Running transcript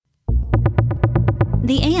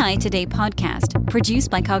The AI Today podcast, produced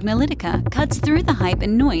by Cognilytica, cuts through the hype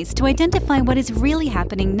and noise to identify what is really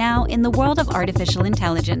happening now in the world of artificial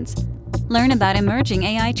intelligence. Learn about emerging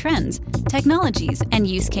AI trends, technologies, and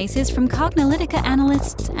use cases from Cognilytica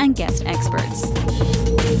analysts and guest experts.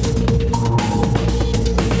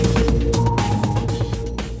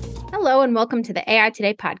 Hello and welcome to the AI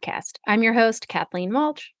Today podcast. I'm your host, Kathleen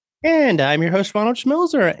Walsh. And I'm your host, Ronald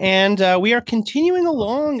Schmilzer. And we are continuing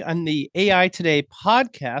along on the AI Today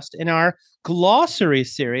podcast in our glossary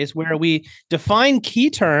series, where we define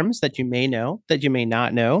key terms that you may know, that you may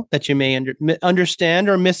not know, that you may understand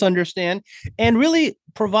or misunderstand, and really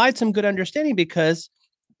provide some good understanding, because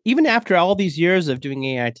even after all these years of doing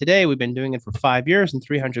AI Today, we've been doing it for 5 years and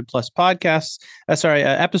 300 plus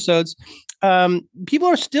episodes. People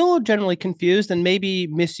are still generally confused and maybe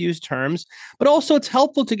misuse terms, but also it's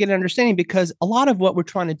helpful to get an understanding, because a lot of what we're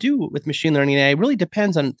trying to do with machine learning and AI really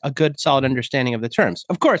depends on a good, solid understanding of the terms.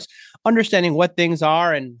 Of course, understanding what things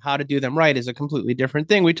are and how to do them right is a completely different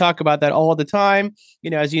thing. We talk about that all the time.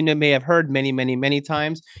 As you may have heard many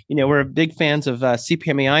times, we're big fans of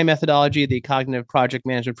CPMAI methodology, the Cognitive Project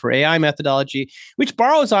Management for AI methodology, which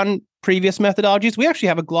borrows on previous methodologies. We actually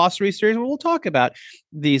have a glossary series where we'll talk about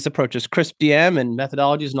these approaches, CRISP-DM and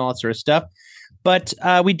methodologies and all that sort of stuff. But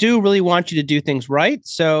we do really want you to do things right.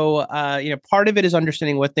 So, part of it is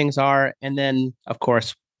understanding what things are, and then, of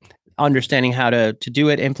course, understanding how to do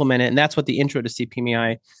it, implement it. And that's what the Intro to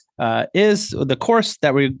CPMAI is, the course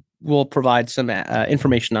that we will provide some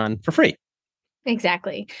information on for free.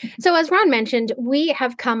 Exactly. So as Ron mentioned, we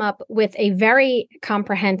have come up with a very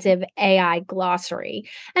comprehensive AI glossary.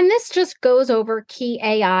 And this just goes over key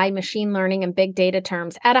AI, machine learning, and big data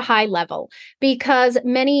terms at a high level, because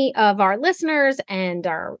many of our listeners and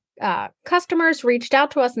our customers reached out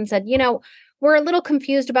to us and said, we're a little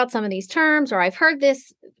confused about some of these terms, or I've heard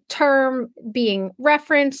this term being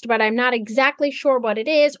referenced, but I'm not exactly sure what it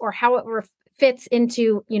is or how it fits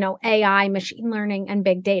into, AI, machine learning, and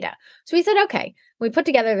big data. So we said, okay, we put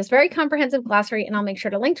together this very comprehensive glossary, and I'll make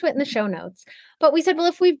sure to link to it in the show notes. But we said, well,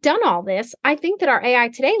 if we've done all this, I think that our AI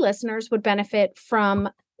Today listeners would benefit from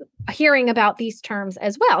hearing about these terms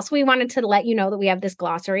as well. So we wanted to let you know that we have this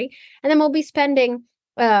glossary, and then we'll be spending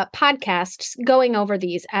podcasts going over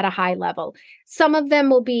these at a high level. Some of them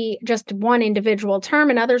will be just one individual term,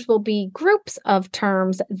 and others will be groups of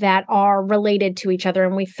terms that are related to each other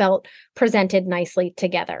and we felt presented nicely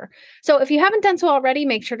together. So if you haven't done so already,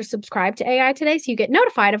 make sure to subscribe to AI Today so you get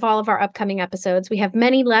notified of all of our upcoming episodes. We have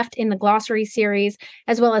many left in the glossary series,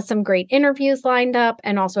 as well as some great interviews lined up,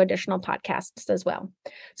 and also additional podcasts as well.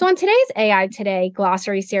 So on today's AI Today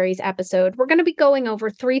glossary series episode, we're going to be going over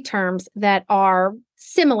 3 terms that are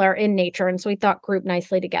similar in nature, and so we thought group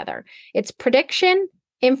nicely together. It's prediction,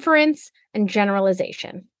 inference, and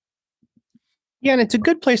generalization. Yeah, and it's a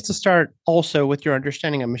good place to start also with your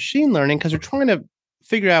understanding of machine learning, because we're trying to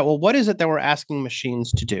figure out, well, what is it that we're asking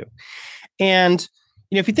machines to do? And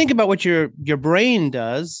if you think about what your brain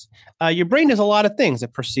does a lot of things.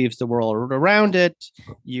 It perceives the world around it.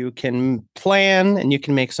 You can plan and you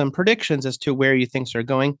can make some predictions as to where you think are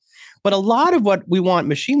going. But a lot of what we want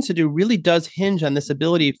machines to do really does hinge on this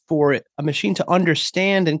ability for a machine to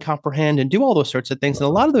understand and comprehend and do all those sorts of things. And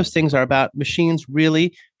a lot of those things are about machines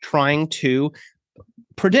really trying to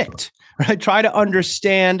predict, right? Try to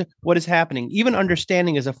understand what is happening. Even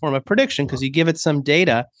understanding is a form of prediction, because you give it some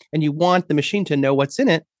data and you want the machine to know what's in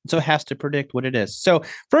it. So it has to predict what it is. So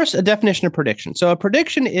first, a definition of prediction. So a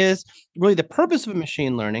prediction is really the purpose of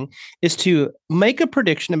machine learning is to make a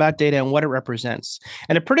prediction about data and what it represents.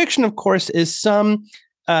 And a prediction, of course, is some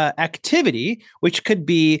activity, which could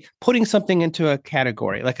be putting something into a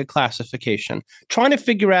category, like a classification, trying to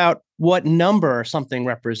figure out what number something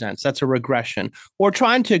represents. That's a regression. Or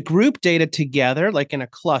trying to group data together, like in a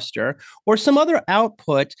cluster, or some other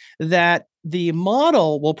output that the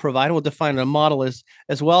model will provide. We'll define what a model is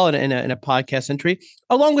as well in a podcast entry,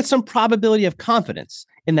 along with some probability of confidence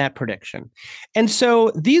in that prediction. And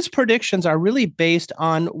so these predictions are really based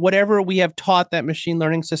on whatever we have taught that machine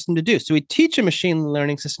learning system to do. So we teach a machine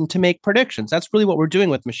learning system to make predictions. That's really what we're doing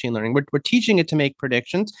with machine learning. We're teaching it to make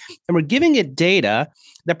predictions, and we're giving it data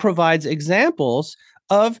that provides examples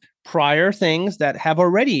of prior things that have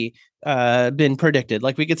already been predicted.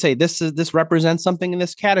 Like we could say, this represents something in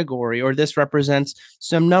this category, or this represents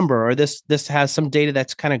some number, or this has some data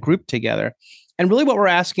that's kind of grouped together. And really what we're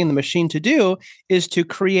asking the machine to do is to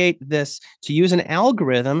use an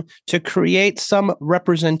algorithm to create some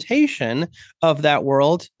representation of that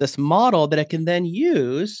world, this model that it can then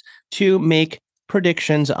use to make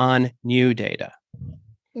predictions on new data.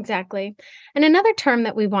 Exactly. And another term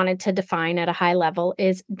that we wanted to define at a high level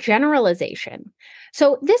is generalization.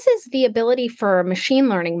 So, this is the ability for a machine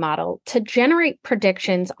learning model to generate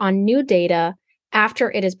predictions on new data after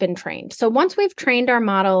it has been trained. So, once we've trained our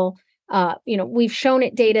model, we've shown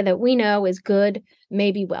it data that we know is good,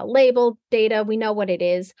 maybe well labeled data, we know what it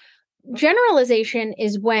is. Generalization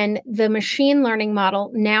is when the machine learning model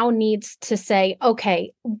now needs to say,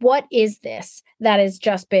 okay, what is this that has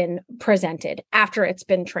just been presented after it's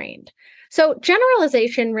been trained? So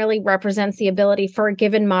generalization really represents the ability for a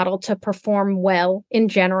given model to perform well in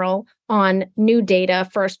general on new data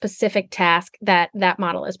for a specific task that that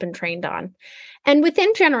model has been trained on. And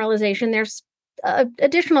within generalization, there's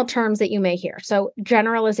additional terms that you may hear. So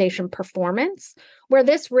generalization performance, where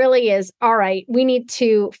this really is, all right, we need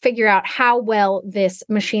to figure out how well this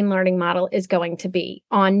machine learning model is going to be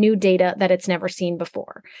on new data that it's never seen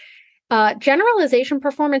before. Generalization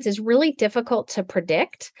performance is really difficult to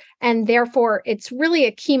predict, and therefore it's really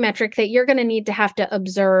a key metric that you're going to need to have to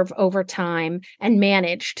observe over time and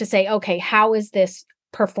manage to say, okay, how is this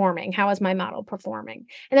performing? How is my model performing?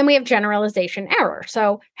 And then we have generalization error.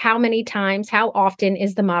 So how many times, how often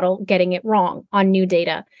is the model getting it wrong on new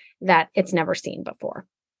data that it's never seen before?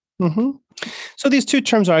 Mm-hmm. So these two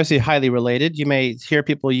terms are obviously highly related. You may hear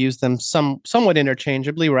people use them somewhat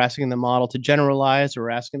interchangeably. We're asking the model to generalize, or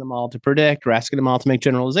we're asking the model to predict, we're asking the model to make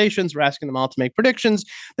generalizations, we're asking the model to make predictions.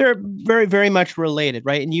 They're very, very much related,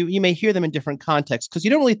 right? And you may hear them in different contexts because you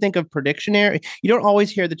don't really think of prediction error. You don't always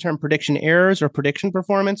hear the term prediction errors or prediction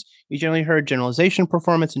performance. You generally heard generalization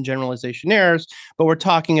performance and generalization errors, but we're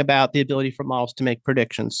talking about the ability for models to make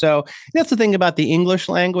predictions. So that's the thing about the English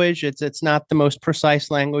language. It's not the most precise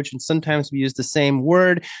language, and sometimes we use the same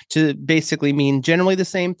word to basically mean generally the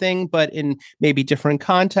same thing, but in maybe different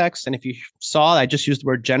contexts. And if you saw, I just used the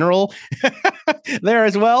word general there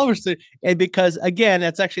as well. And because again,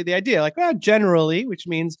 that's actually the idea, like, well, generally, which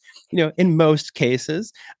means, in most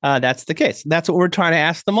cases, that's the case. That's what we're trying to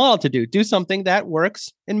ask the model to do something that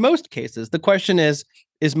works in most cases. The question is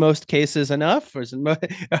most cases enough, or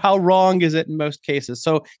how wrong is it in most cases?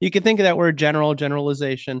 So you can think of that word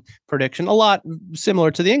generalization, prediction, a lot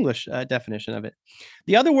similar to the English definition of it.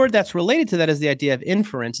 The other word that's related to that is the idea of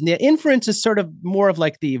inference. And the inference is sort of more of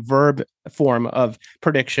like the verb form of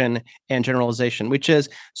prediction and generalization, which is,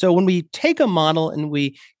 so when we take a model and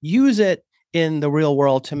we use it in the real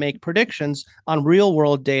world to make predictions on real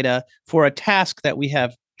world data for a task that we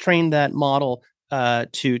have trained that model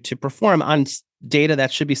to perform on data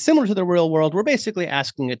that should be similar to the real world, we're basically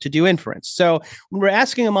asking it to do inference. So when we're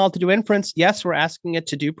asking a model to do inference, yes, we're asking it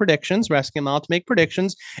to do predictions. We're asking a model to make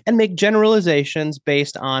predictions and make generalizations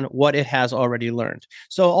based on what it has already learned.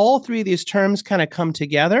 So all three of these terms kind of come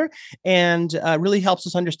together and really helps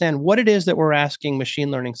us understand what it is that we're asking machine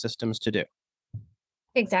learning systems to do.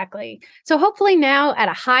 Exactly. So hopefully now at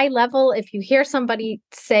a high level, if you hear somebody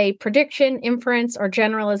say prediction, inference, or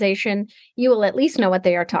generalization, you will at least know what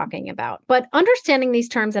they are talking about. But understanding these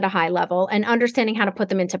terms at a high level and understanding how to put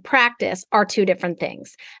them into practice are two different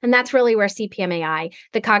things. And that's really where CPM-AI,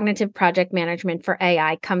 the Cognitive Project Management for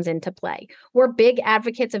AI, comes into play. We're big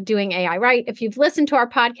advocates of doing AI right. If you've listened to our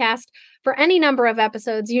podcast for any number of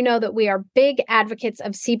episodes, you know that we are big advocates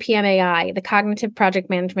of CPM-AI, the Cognitive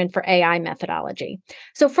Project Management for AI methodology.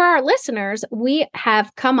 So for our listeners, we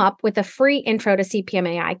have come up with a free intro to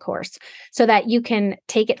CPM-AI course so that you can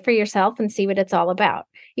take it for yourself and see what it's all about.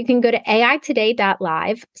 You can go to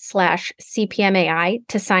aitoday.live/CPM-AI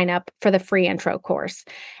to sign up for the free intro course.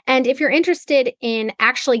 And if you're interested in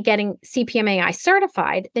actually getting CPM-AI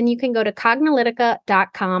certified, then you can go to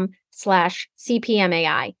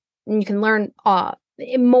cognilytica.com/CPM-AI. And you can learn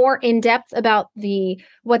more in depth about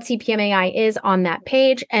what CPM-AI is on that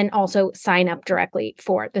page, and also sign up directly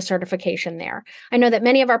for the certification there. I know that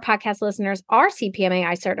many of our podcast listeners are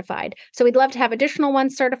CPM-AI certified, so we'd love to have additional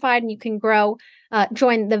ones certified, and you can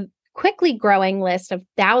join the quickly growing list of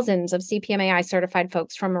thousands of CPM-AI certified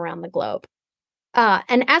folks from around the globe.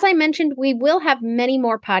 And as I mentioned, we will have many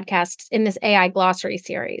more podcasts in this AI glossary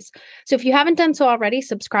series. So if you haven't done so already,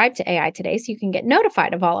 subscribe to AI Today so you can get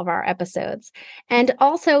notified of all of our episodes. And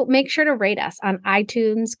also make sure to rate us on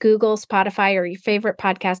iTunes, Google, Spotify, or your favorite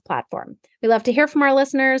podcast platform. We love to hear from our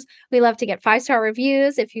listeners. We love to get 5-star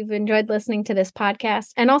reviews if you've enjoyed listening to this podcast.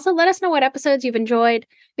 And also let us know what episodes you've enjoyed,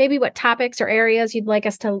 maybe what topics or areas you'd like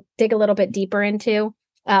us to dig a little bit deeper into.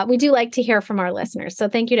 We do like to hear from our listeners. So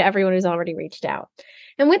thank you to everyone who's already reached out.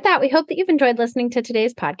 And with that, we hope that you've enjoyed listening to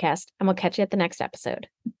today's podcast, and we'll catch you at the next episode.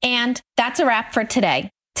 And that's a wrap for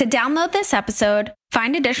today. To download this episode,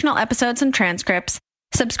 find additional episodes and transcripts,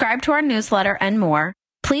 subscribe to our newsletter, and more,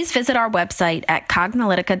 please visit our website at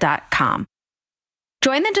cognilytica.com.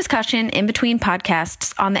 Join the discussion in between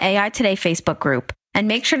podcasts on the AI Today Facebook group, and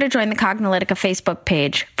make sure to join the Cognilytica Facebook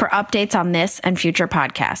page for updates on this and future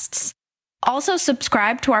podcasts. Also,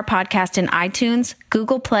 subscribe to our podcast in iTunes,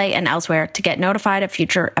 Google Play, and elsewhere to get notified of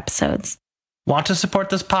future episodes. Want to support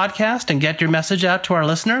this podcast and get your message out to our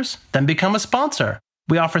listeners? Then become a sponsor.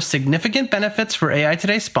 We offer significant benefits for AI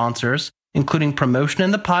Today sponsors, including promotion in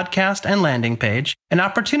the podcast and landing page, and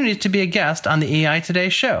opportunities to be a guest on the AI Today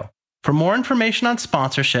show. For more information on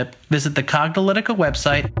sponsorship, visit the Cognilytica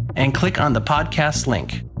website and click on the podcast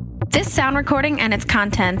link. This sound recording and its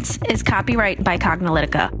contents is copyright by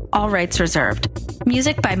Cognilytica, all rights reserved.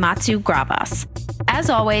 Music by Matsu Gravas. As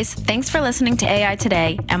always, thanks for listening to AI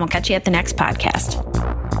Today, and we'll catch you at the next podcast.